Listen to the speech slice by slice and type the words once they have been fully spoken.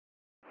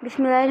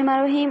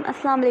Bismillahirrahmanirrahim.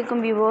 Assalamu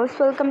alaikum viewers.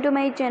 Welcome to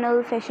my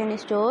channel Fashion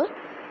Store.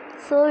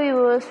 So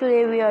viewers,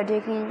 today we are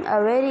taking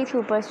a very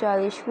super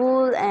stylish,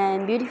 full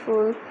and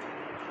beautiful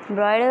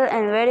bridal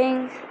and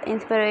weddings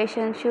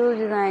inspiration shoes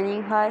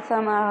designing.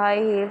 Some are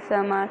high heels,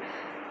 some are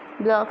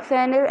block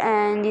sandal,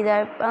 and these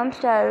are pump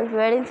style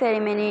wedding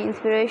ceremony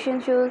inspiration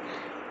shoes.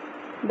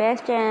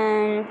 Best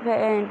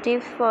and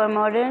tips for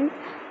modern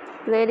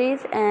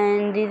ladies,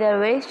 and these are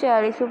very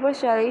stylish, super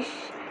stylish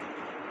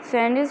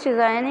sandals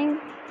designing,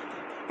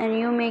 and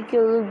you make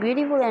you look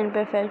beautiful and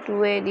perfect to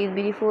wear these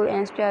beautiful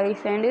and stylish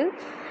sandals.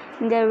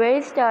 They're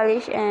very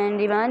stylish and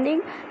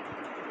demanding.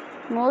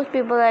 Most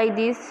people like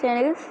these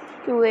sandals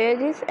to wear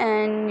this,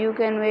 and you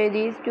can wear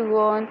these to go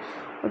on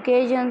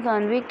occasions,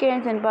 on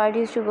weekends and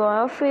parties, to go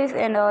on office,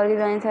 and all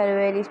designs are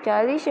very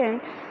stylish and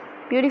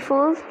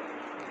beautiful.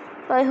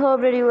 I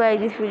hope that you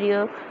like this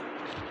video.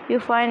 You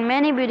find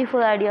many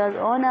beautiful ideas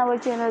on our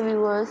channel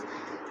viewers.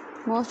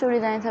 Most of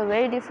designs are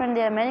very different.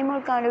 There are many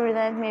more kind of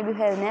designs. Maybe you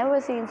have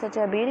never seen such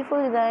a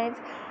beautiful designs.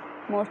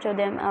 Most of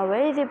them are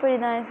very simple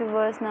designs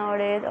viewers.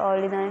 Nowadays all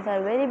designs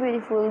are very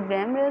beautiful,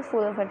 glamorous,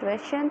 full of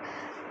attraction.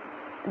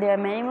 There are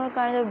many more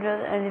kinds of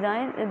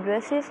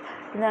dresses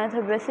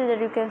that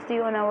you can see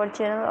on our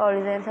channel. All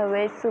designs are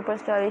very super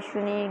stylish,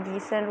 unique,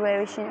 decent,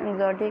 ravishing,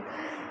 exotic.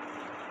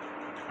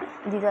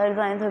 These are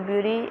designs of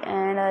beauty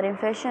and are in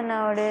fashion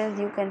nowadays.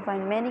 You can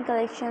find many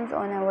collections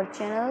on our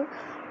channel.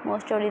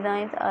 Most of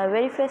designs are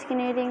very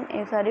fascinating.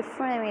 It's a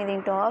different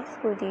amazing tops,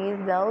 kurtis,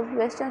 blouse,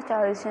 western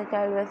style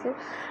dresses,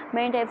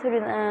 many types of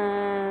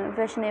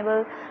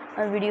fashionable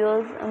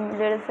videos,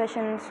 latest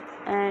fashions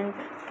and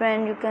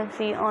trend you can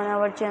see on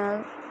our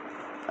channel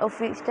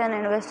of eastern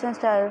and western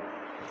style.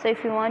 So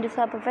if you want to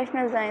see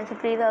professional designs, so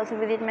please also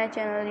visit my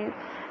channel.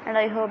 And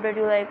I hope that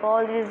you like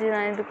all these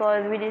designs,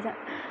 because we take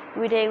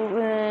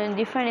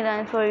different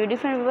designs for you.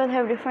 Different people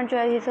have different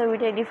choices, so we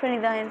take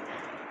different designs.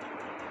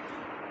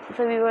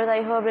 So viewers,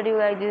 I hope that you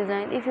like this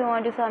design. If you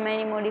want to see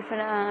many more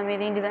different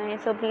amazing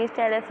designs, so please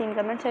tell us in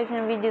comment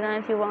section which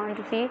designs you want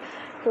to see.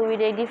 So we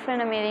take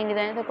different amazing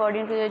designs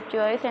according to your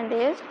choice and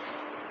taste.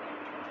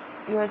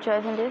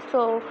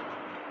 So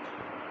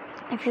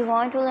if you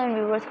want to learn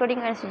viewers cutting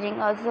and stitching,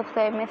 also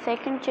subscribe my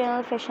second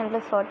channel Fashion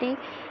Plus 40.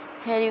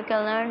 Here you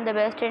can learn the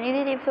best and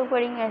easy tips of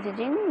cutting and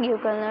stitching. You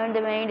can learn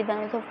the many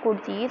designs of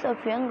kurtis, of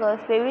young girls,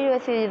 baby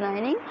dresses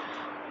designing.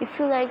 If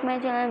you like my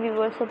channel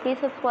viewers, so please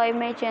subscribe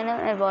my channel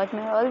and watch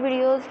my all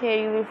videos. Here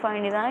you will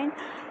find design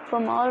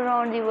from all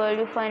around the world.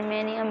 You find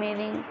many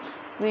amazing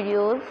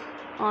videos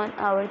on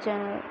our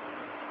channel.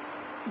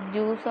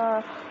 These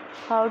are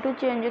how to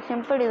change a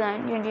simple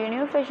design into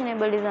new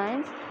fashionable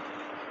designs.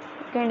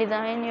 You can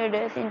design your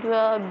dress into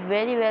a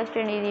very best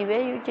and easy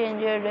way. You change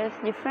your dress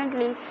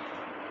differently.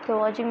 So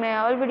watching my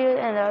all videos,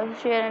 and also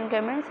share and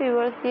comment.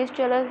 Viewers, please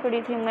tell us what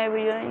you think my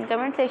video in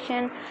comment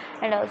section,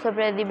 and also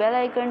press the bell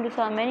icon to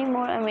see many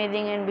more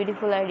amazing and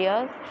beautiful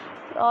ideas.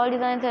 All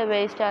designs are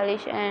very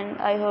stylish, and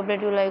I hope that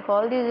you like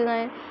all these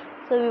designs.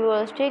 So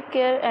viewers, take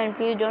care, and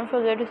please don't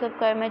forget to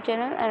subscribe my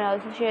channel and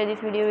also share this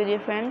video with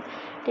your friends.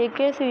 Take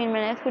care. See you in my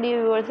next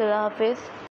video viewers. Allah Hafiz.